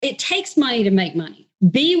it takes money to make money.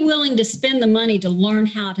 Be willing to spend the money to learn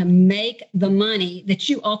how to make the money that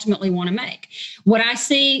you ultimately want to make. What I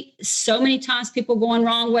see so many times people going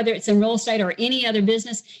wrong, whether it's in real estate or any other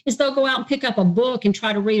business, is they'll go out and pick up a book and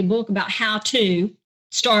try to read a book about how to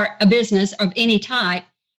start a business of any type.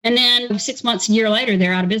 And then 6 months, a year later,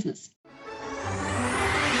 they're out of business.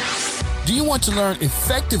 Do you want to learn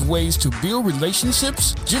effective ways to build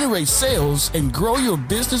relationships, generate sales, and grow your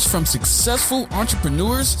business from successful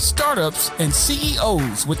entrepreneurs, startups, and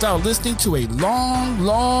CEOs without listening to a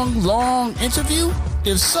long interview?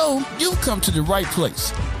 If so, you've come to the right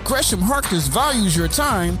place. Gresham Harkness values your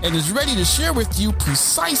time and is ready to share with you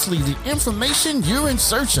precisely the information you're in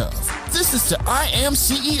search of. This is the I Am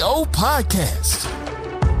CEO podcast.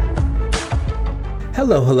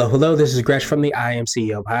 Hello. This is Gresh from the I Am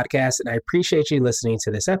CEO podcast, and I appreciate you listening to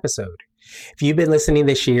this episode. If you've been listening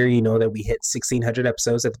this year, you know that we hit 1,600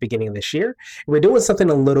 episodes at the beginning of this year. We're doing something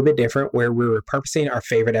a little bit different where we're repurposing our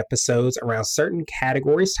favorite episodes around certain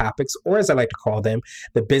categories, topics, or as I like to call them,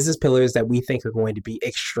 the business pillars that we think are going to be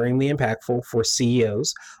extremely impactful for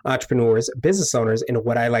CEOs, entrepreneurs, business owners, and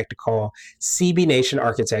what I like to call CB Nation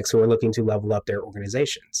architects who are looking to level up their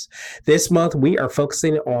organizations. This month, we are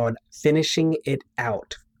focusing on finishing it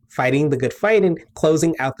out. Fighting the good fight and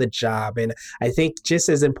closing out the job. And I think just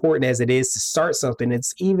as important as it is to start something,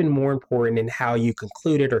 it's even more important in how you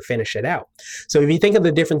conclude it or finish it out. So if you think of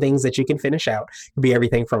the different things that you can finish out, it could be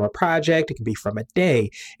everything from a project, it could be from a day,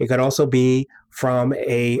 it could also be from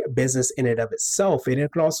a business in and of itself. And it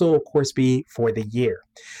can also, of course, be for the year.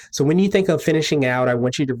 So when you think of finishing out, I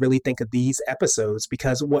want you to really think of these episodes,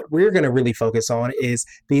 because what we're going to really focus on is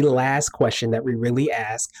the last question that we really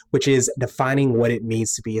ask, which is defining what it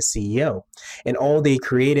means to be a CEO and all the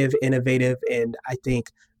creative, innovative, and I think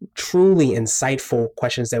truly insightful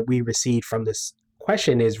questions that we received from this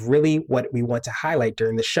question is really what we want to highlight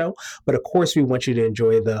during the show. But of course, we want you to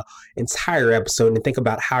enjoy the entire episode and think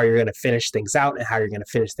about how you're going to finish things out and how you're going to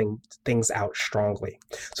finish things out strongly.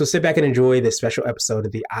 So sit back and enjoy this special episode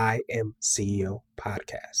of the I Am CEO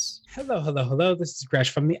podcast. Hello. This is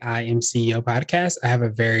Gresh from the I Am CEO podcast. I have a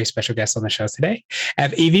very special guest on the show today. I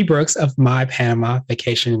have Evie Brooks of My Panama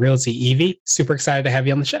Vacation Realty. Evie, super excited to have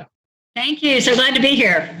you on the show. Thank you. So glad to be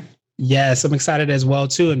here. Yes, I'm excited as well,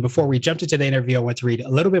 too. And before we jumped into the interview, I want to read a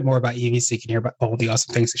little bit more about Evie so you can hear about all the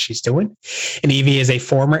awesome things that she's doing. And Evie is a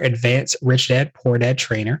former advanced Rich Dad, Poor Dad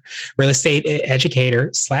trainer, real estate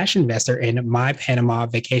educator / investor, and My Panama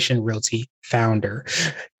Vacation Realty founder.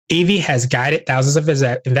 Evie has guided thousands of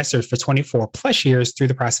investors for 24 plus years through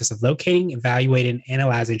the process of locating, evaluating, and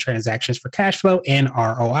analyzing transactions for cash flow and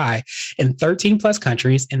ROI in 13 plus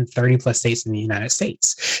countries and 30 plus states in the United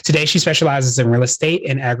States. Today, she specializes in real estate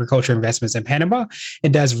and agriculture investments in Panama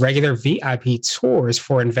and does regular VIP tours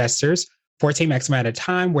for investors 14x amount of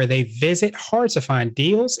time where they visit hard to find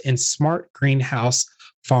deals in smart greenhouse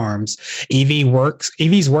farms.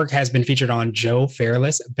 Evie's work has been featured on Joe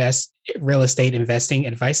Fairless Best Real Estate Investing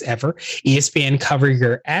Advice Ever, ESPN Cover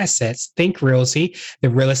Your Assets, Think Realty,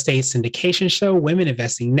 The Real Estate Syndication Show, Women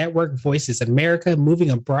Investing Network, Voices America,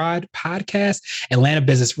 Moving Abroad Podcast, Atlanta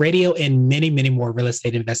Business Radio, and many more real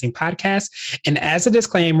estate investing podcasts. And as a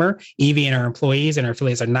disclaimer, Evie and her employees and her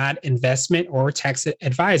affiliates are not investment or tax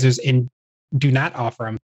advisors and do not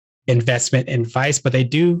offer investment advice, but they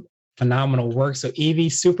do phenomenal work. So Evie,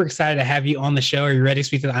 super excited to have you on the show. Are you ready to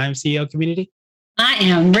speak to the I Am CEO community? I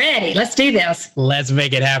am ready. Let's do this. Let's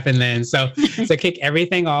make it happen then. So kick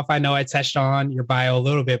everything off. I know I touched on your bio a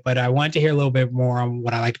little bit, but I want to hear a little bit more on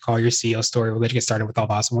what I like to call your CEO story. We'll let you get started with all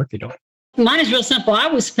the awesome work you're doing. Mine is real simple. I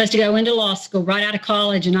was supposed to go into law school right out of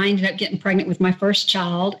college, and I ended up getting pregnant with my first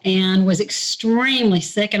child and was extremely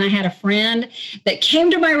sick. And I had a friend that came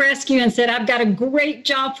to my rescue and said, I've got a great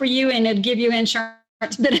job for you, and it'll give you insurance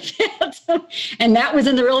benefits. And that was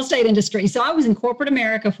in the real estate industry. So I was in corporate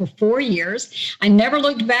America for 4 years. I never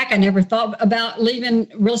looked back. I never thought about leaving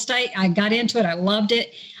real estate. I got into it. I loved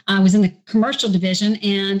it. I was in the commercial division.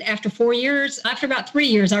 And after about 3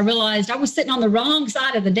 years, I realized I was sitting on the wrong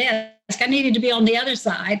side of the desk. I needed to be on the other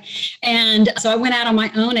side. And so I went out on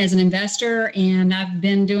my own as an investor, and I've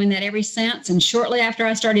been doing that ever since. And shortly after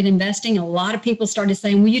I started investing, a lot of people started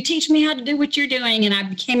saying, will you teach me how to do what you're doing? And I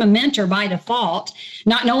became a mentor by default,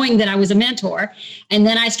 not knowing that I was a mentor. And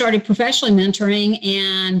then I started professionally mentoring,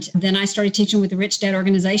 and then I started teaching with the Rich Dad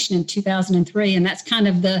organization in 2003. And that's kind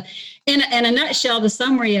of in a nutshell, the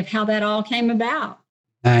summary of how that all came about.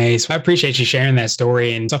 Nice. I appreciate you sharing that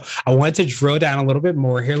story. And so I want to drill down a little bit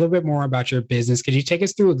more, hear a little bit more about your business. Could you take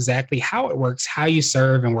us through exactly how it works, how you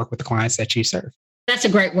serve and work with the clients that you serve? That's a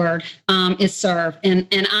great word, is serve. And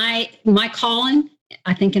my calling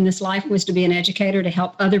I think in this life was to be an educator, to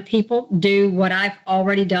help other people do what I've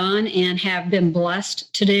already done and have been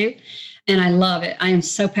blessed to do. And I love it. I am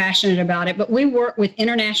so passionate about it. But we work with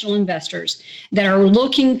international investors that are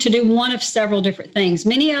looking to do one of several different things.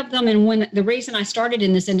 Many of them, and when the reason I started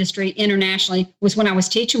in this industry internationally was when I was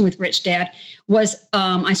teaching with Rich Dad, was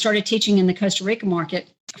I started teaching in the Costa Rica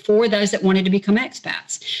market for those that wanted to become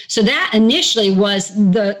expats. So that initially was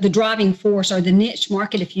the driving force, or the niche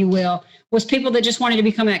market, if you will, was people that just wanted to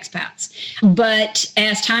become expats. But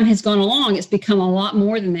as time has gone along, it's become a lot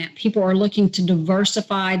more than that. People are looking to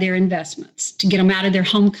diversify their investments, to get them out of their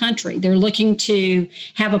home country. They're looking to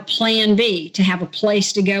have a plan B, to have a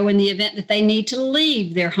place to go in the event that they need to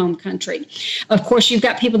leave their home country. Of course, you've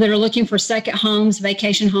got people that are looking for second homes,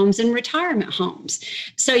 vacation homes, and retirement homes.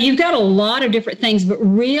 So you've got a lot of different things, but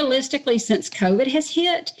realistically, since COVID has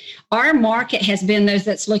hit, our market has been those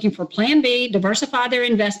that's looking for plan B, diversify their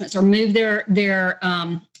investments, or move their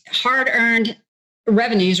hard-earned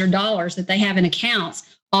revenues or dollars that they have in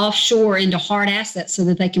accounts offshore into hard assets so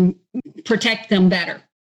that they can protect them better.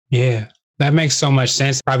 Yeah, that makes so much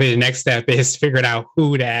sense. Probably the next step is figuring out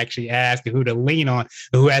who to actually ask and who to lean on,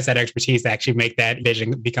 who has that expertise to actually make that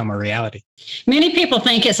vision become a reality. Many people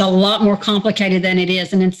think it's a lot more complicated than it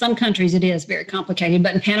is. And in some countries, it is very complicated.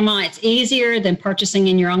 But in Panama, it's easier than purchasing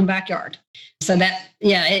in your own backyard. So that,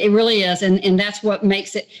 yeah, it really is. And that's what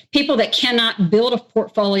makes it. People that cannot build a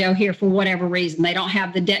portfolio here for whatever reason, they don't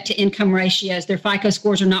have the debt to income ratios, their FICO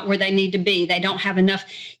scores are not where they need to be, they don't have enough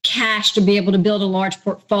cash to be able to build a large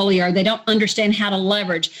portfolio, they don't understand how to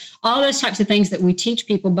leverage, all those types of things that we teach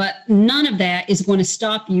people. But none of that is going to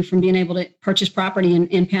stop you from being able to purchase property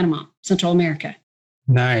in Panama, Central America.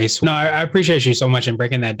 Nice. No, I appreciate you so much in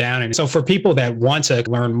breaking that down. And so for people that want to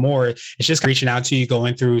learn more, it's just reaching out to you,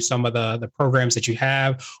 going through some of the programs that you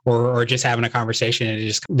have, or just having a conversation, and it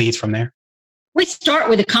just leads from there. We start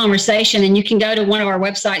with a conversation, and you can go to one of our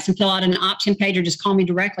websites and fill out an opt-in page, or just call me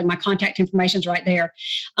directly. My contact information is right there.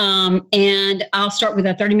 And I'll start with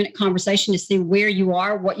a 30-minute conversation to see where you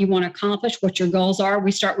are, what you want to accomplish, what your goals are.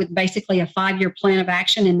 We start with basically a 5-year plan of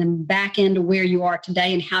action, and then back into where you are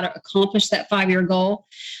today and how to accomplish that 5-year goal.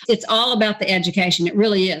 It's all about the education. It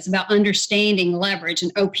really is about understanding leverage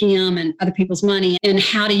and OPM and other people's money, and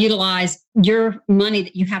how to utilize your money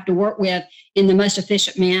that you have to work with in the most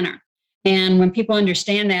efficient manner. And when people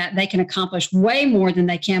understand that, they can accomplish way more than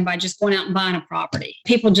they can by just going out and buying a property.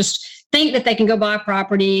 People just think that they can go buy a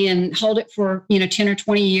property and hold it for 10 or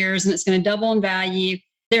 20 years and it's going to double in value.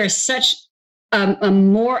 There is such a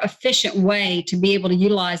more efficient way to be able to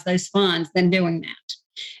utilize those funds than doing that.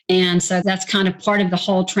 And so that's kind of part of the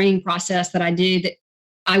whole training process that I do, that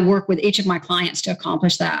I work with each of my clients to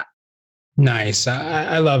accomplish that. Nice.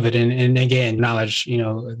 I love it. And again, knowledge,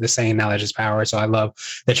 the saying knowledge is power. So I love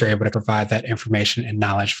that you're able to provide that information and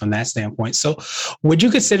knowledge from that standpoint. So would you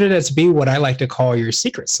consider that to be what I like to call your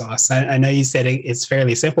secret sauce? I know you said it's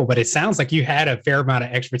fairly simple, but it sounds like you had a fair amount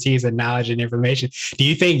of expertise and knowledge and information. Do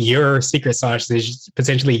you think your secret sauce is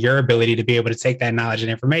potentially your ability to be able to take that knowledge and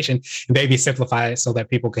information and maybe simplify it so that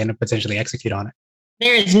people can potentially execute on it?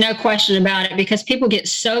 There is no question about it, because people get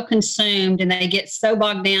so consumed and they get so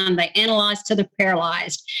bogged down, they analyze till they're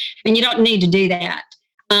paralyzed. And you don't need to do that.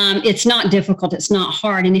 It's not difficult. It's not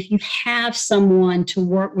hard. And if you have someone to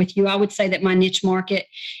work with you, I would say that my niche market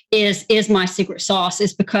is my secret sauce,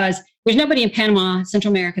 is because there's nobody in Panama,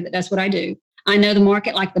 Central America, that does what I do. I know the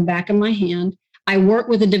market like the back of my hand. I work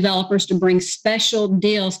with the developers to bring special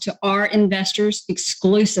deals to our investors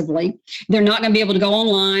exclusively. They're not going to be able to go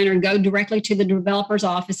online or go directly to the developer's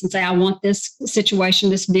office and say, I want this situation,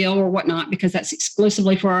 this deal or whatnot, because that's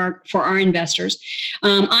exclusively for our investors.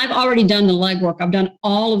 I've already done the legwork. I've done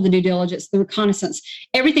all of the due diligence, the reconnaissance,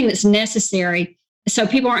 everything that's necessary. So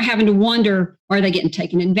people aren't having to wonder, are they getting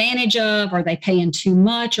taken advantage of? Are they paying too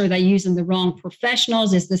much? Are they using the wrong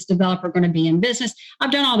professionals? Is this developer going to be in business?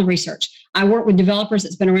 I've done all the research. I work with developers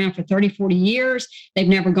that's been around for 30, 40 years. They've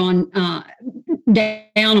never gone down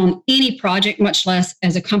on any project, much less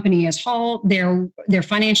as a company as whole. They're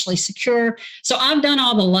financially secure. So I've done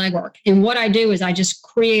all the legwork. And what I do is I just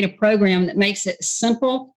create a program that makes it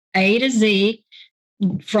simple, A to Z,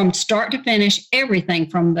 from start to finish, everything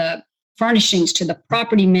from the furnishings to the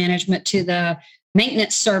property management to the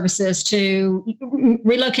maintenance services to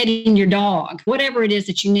relocating your dog, whatever it is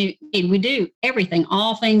that you need. We do everything,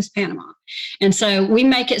 all things Panama. And so we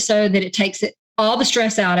make it so that it takes it all the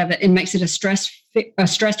stress out of it and makes it a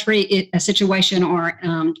stress-free situation or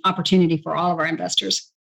opportunity for all of our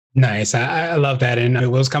investors. Nice. I love that.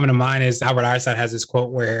 And what's coming to mind is Albert Einstein has this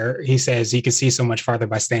quote where he says, you can see so much farther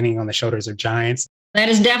by standing on the shoulders of giants. That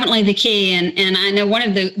is definitely the key. And I know one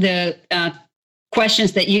of the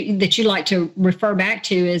questions that you like to refer back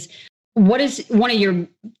to is, what is one of your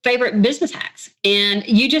favorite business hacks? And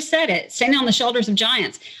you just said it, standing on the shoulders of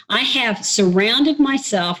giants. I have surrounded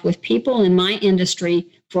myself with people in my industry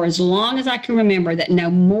for as long as I can remember that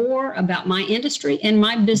know more about my industry and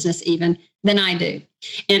my business even than I do.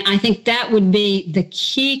 And I think that would be the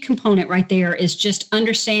key component right there, is just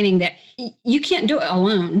understanding that you can't do it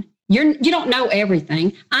alone. You don't know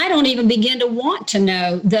everything. I don't even begin to want to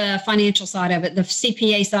know the financial side of it, the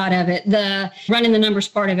CPA side of it, the running the numbers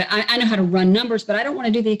part of it. I know how to run numbers, but I don't want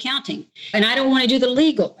to do the accounting, and I don't want to do the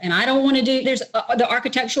legal, and I don't want to do the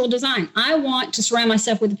architectural design. I want to surround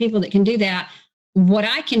myself with the people that can do that. What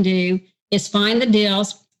I can do is find the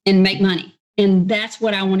deals and make money. And that's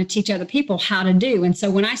what I want to teach other people how to do. And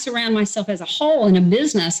so when I surround myself as a whole in a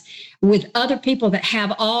business with other people that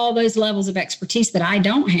have all those levels of expertise that I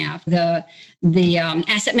don't have, the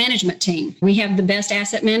asset management team, we have the best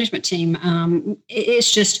asset management team.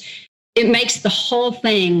 It makes the whole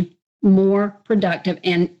thing more productive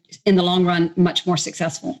and in the long run, much more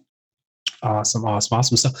successful. Awesome.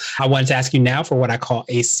 So I wanted to ask you now for what I call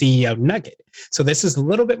a CEO nugget. So this is a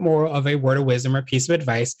little bit more of a word of wisdom or piece of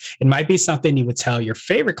advice. It might be something you would tell your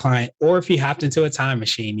favorite client, or if you hopped into a time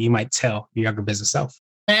machine, you might tell your younger business self.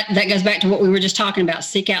 That goes back to what we were just talking about.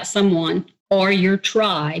 Seek out someone or your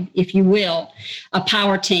tribe, if you will, a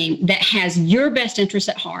power team that has your best interests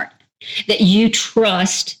at heart, that you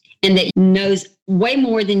trust and that knows way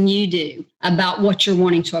more than you do about what you're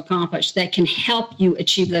wanting to accomplish, that can help you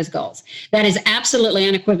achieve those goals. That is absolutely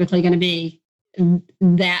unequivocally going to be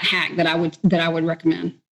that hack that I would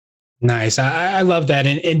recommend. Nice. I love that.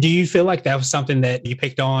 And do you feel like that was something that you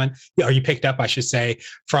picked up, I should say,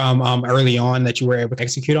 from early on that you were able to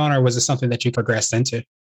execute on, or was it something that you progressed into?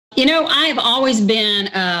 I have always been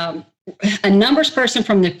a numbers person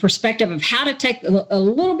from the perspective of how to take a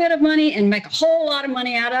little bit of money and make a whole lot of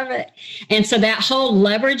money out of it. And so that whole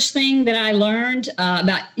leverage thing that I learned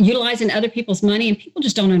about utilizing other people's money, and people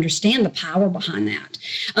just don't understand the power behind that.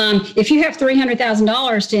 If you have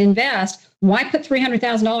 $300,000 to invest, why put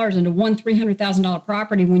 $300,000 into one $300,000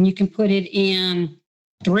 property when you can put it in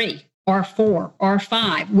 3 or 4 or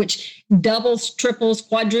 5, which doubles, triples,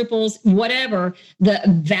 quadruples, whatever the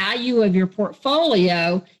value of your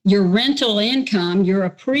portfolio, your rental income, your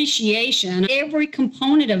appreciation, every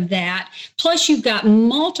component of that. Plus you've got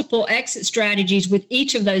multiple exit strategies with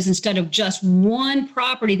each of those instead of just one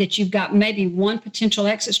property that you've got maybe one potential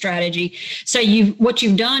exit strategy. So what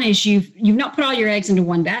you've done is you've not put all your eggs into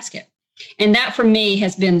one basket. And that for me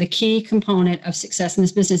has been the key component of success in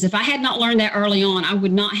this business. If I had not learned that early on, I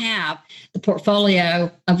would not have the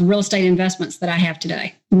portfolio of real estate investments that I have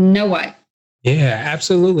today. No way. Yeah,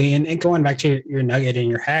 absolutely. And going back to your nugget and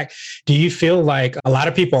your hack, do you feel like a lot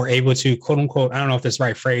of people are able to, quote unquote, I don't know if that's the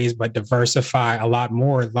right phrase, but diversify a lot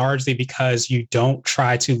more, largely because you don't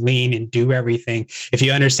try to lean and do everything? If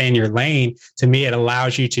you understand your lane, to me, it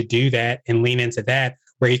allows you to do that and lean into that,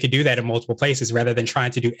 where you could do that in multiple places rather than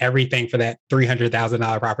trying to do everything for that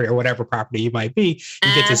 $300,000 property or whatever property you might be.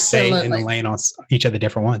 You get to stay in the lane on each of the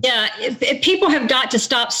different ones. Yeah, if people have got to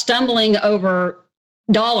stop stumbling over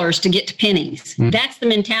dollars to get to pennies. Mm-hmm. That's the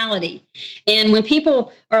mentality. And when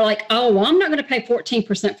people are like, oh, well, I'm not going to pay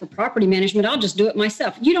 14% for property management, I'll just do it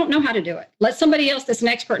myself. You don't know how to do it. Let somebody else that's an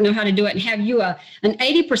expert know how to do it and have you an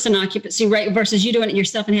 80% occupancy rate versus you doing it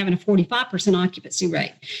yourself and having a 45% occupancy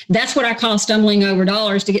rate. That's what I call stumbling over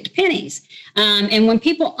dollars to get to pennies. And when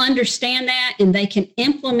people understand that and they can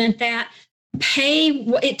implement that,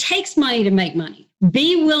 it takes money to make money.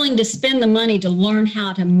 Be willing to spend the money to learn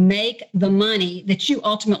how to make the money that you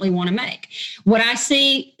ultimately want to make. What I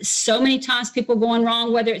see so many times people going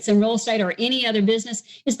wrong, whether it's in real estate or any other business,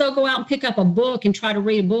 is they'll go out and pick up a book and try to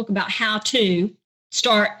read a book about how to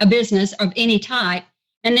start a business of any type.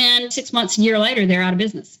 And then 6 months, a year later, they're out of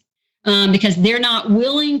business because they're not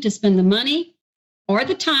willing to spend the money or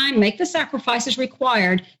the time, make the sacrifices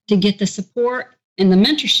required to get the support and the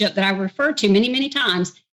mentorship that I referred to many, many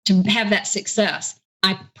times to have that success.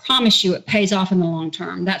 I promise you it pays off in the long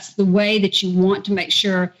term. That's the way that you want to make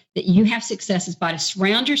sure that you have success, is by to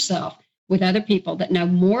surround yourself with other people that know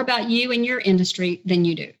more about you and your industry than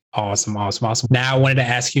you do. Awesome. Now I wanted to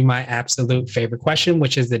ask you my absolute favorite question,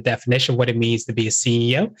 which is the definition of what it means to be a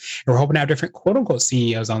CEO. And we're hoping to have different quote unquote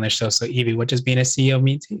CEOs on this show. So Evie, what does being a CEO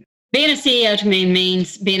mean to you? Being a CEO to me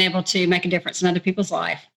means being able to make a difference in other people's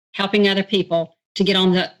life, helping other people to get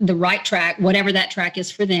on the right track, whatever that track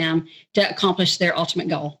is for them, to accomplish their ultimate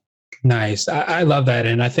goal. Nice. I love that.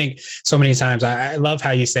 And I think so many times I love how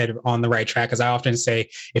you said on the right track, because I often say,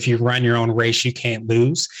 if you run your own race, you can't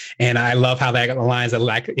lose. And I love how that aligns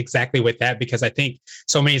exactly with that, because I think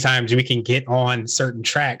so many times we can get on certain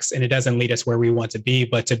tracks and it doesn't lead us where we want to be.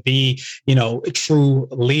 But to be, a true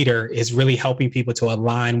leader is really helping people to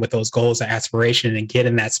align with those goals and aspiration and get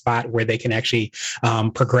in that spot where they can actually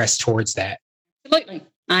progress towards that. Absolutely.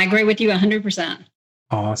 I agree with you 100%.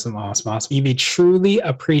 Awesome. Evie, truly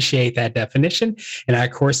appreciate that definition. And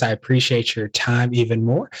of course, I appreciate your time even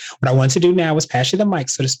more. What I want to do now is pass you the mic,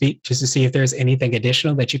 so to speak, just to see if there's anything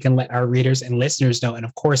additional that you can let our readers and listeners know. And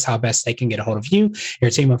of course, how best they can get a hold of you,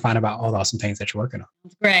 your team, and find out all the awesome things that you're working on.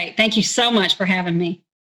 Great. Thank you so much for having me.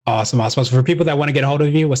 Awesome. So for people that want to get a hold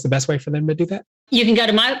of you, what's the best way for them to do that? You can go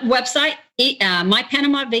to my website,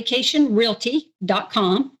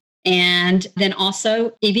 mypanamavacationrealty.com, and then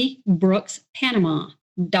also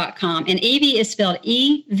EvieBrooksPanama.com. And Evie is spelled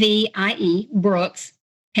EVIE, Brooks,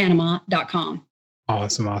 Panama.com.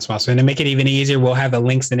 Awesome. And to make it even easier, we'll have the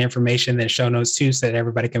links and information in the show notes too, so that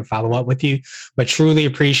everybody can follow up with you. But truly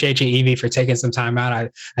appreciate you, Evie, for taking some time out. I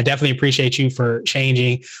definitely appreciate you for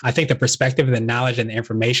changing, I think, the perspective and the knowledge and the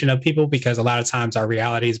information of people, because a lot of times our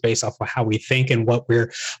reality is based off of how we think and what we're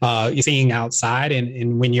seeing outside.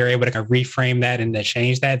 And when you're able to kind of reframe that and to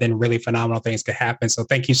change that, then really phenomenal things could happen. So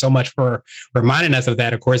thank you so much for reminding us of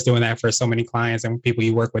that. Of course, doing that for so many clients and people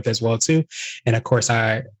you work with as well too. And of course,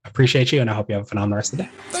 I appreciate you, and I hope you have a phenomenal rest of the day.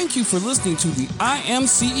 Thank you for listening to the I Am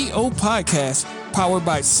CEO podcast, powered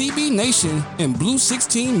by CB Nation and Blue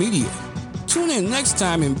 16 Media. Tune in next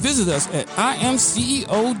time and visit us at IamCEO.co.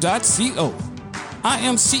 I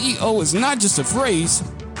Am CEO is not just a phrase,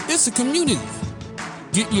 it's a community.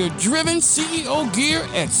 Get your driven CEO gear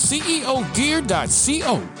at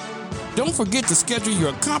ceogear.co. Don't forget to schedule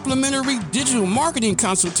your complimentary digital marketing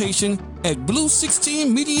consultation at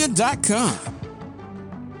blue16media.com.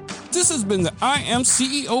 This has been the I Am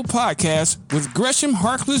CEO podcast with Gresham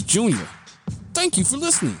Harkless Jr. Thank you for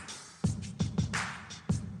listening.